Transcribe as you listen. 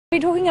We're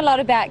talking a lot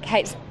about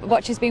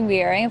what she's been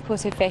wearing, of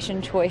course her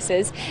fashion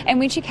choices, and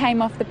when she came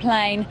off the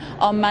plane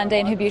on Monday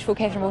in her beautiful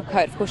Catherine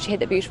coat, of course she had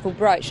that beautiful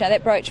brooch. Now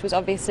that brooch was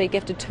obviously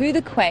gifted to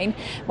the Queen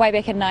way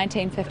back in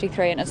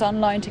 1953 and it's on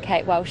loan to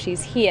Kate while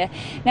she's here.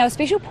 Now a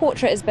special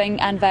portrait is being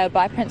unveiled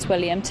by Prince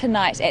William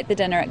tonight at the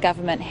dinner at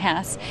Government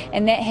House,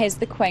 and that has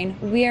the Queen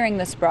wearing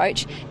this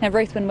brooch. Now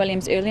Ruth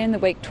Wynne-Williams earlier in the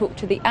week talked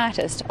to the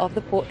artist of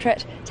the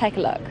portrait. Take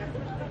a look.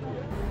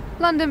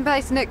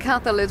 London-based Nick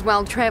Cuthell is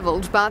well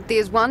travelled, but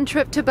there's one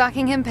trip to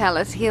Buckingham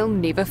Palace he'll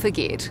never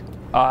forget.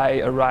 I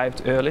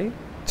arrived early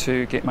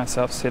to get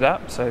myself set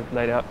up, so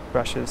laid out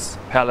brushes,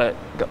 palette,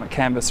 got my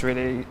canvas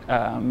ready,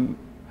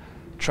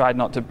 tried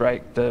not to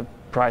break the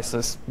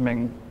priceless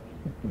Ming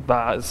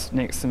vase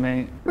next to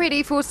me.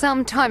 Ready for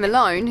some time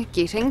alone,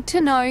 getting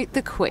to know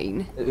the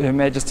Queen. Her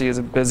Majesty is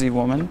a busy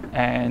woman,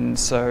 and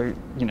so,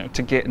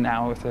 to get an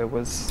hour with her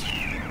was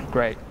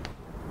great.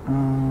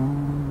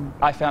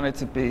 I found it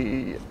to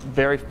be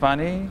very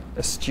funny,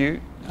 astute,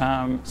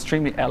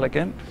 extremely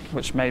elegant,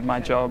 which made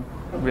my job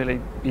really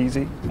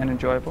easy and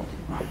enjoyable.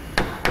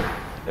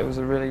 It was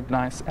a really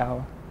nice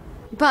hour.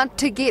 But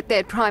to get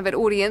that private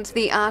audience,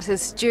 the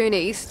artist's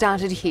journey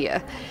started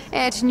here,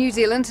 at New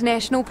Zealand's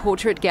National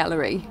Portrait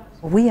Gallery.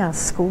 We are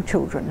school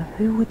children.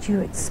 Who would you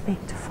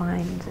expect to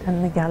find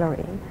in the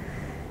gallery?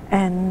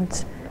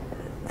 And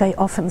they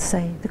often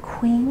say, the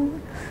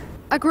Queen?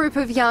 A group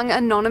of young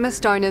anonymous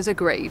donors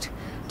agreed.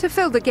 To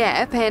fill the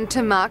gap and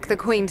to mark the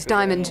Queen's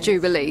Diamond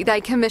Jubilee,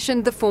 they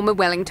commissioned the former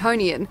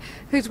Wellingtonian,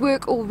 whose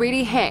work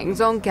already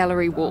hangs on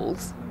gallery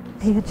walls.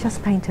 He had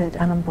just painted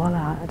Alan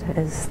Bollard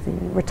as the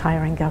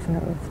retiring governor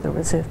of the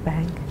Reserve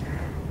Bank,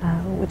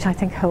 which I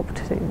think helped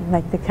to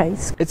make the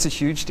case. It's a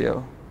huge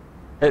deal.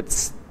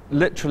 It's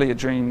literally a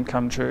dream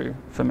come true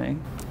for me.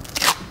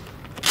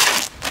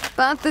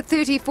 But the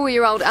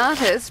 34-year-old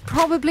artist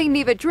probably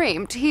never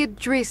dreamt he'd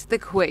dress the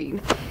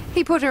Queen.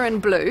 He put her in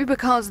blue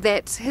because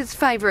that's his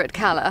favourite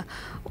colour,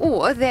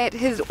 or that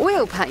his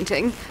oil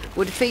painting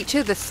would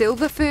feature the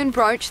silver fern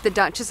brooch the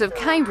Duchess of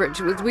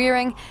Cambridge was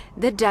wearing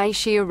the day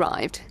she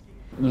arrived.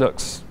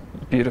 Looks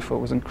beautiful.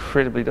 It was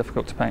incredibly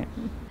difficult to paint.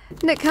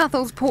 Nick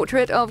Cuthell's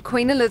portrait of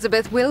Queen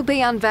Elizabeth will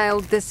be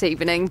unveiled this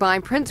evening by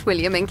Prince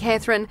William and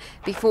Catherine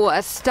before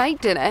a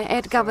state dinner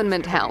at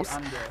Government House.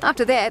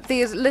 After that,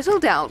 there's little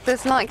doubt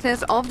this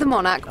likeness of the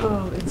monarch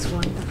It's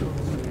wonderful.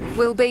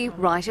 will be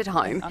right at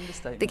home.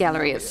 The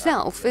gallery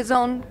itself is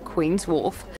on Queen's Wharf.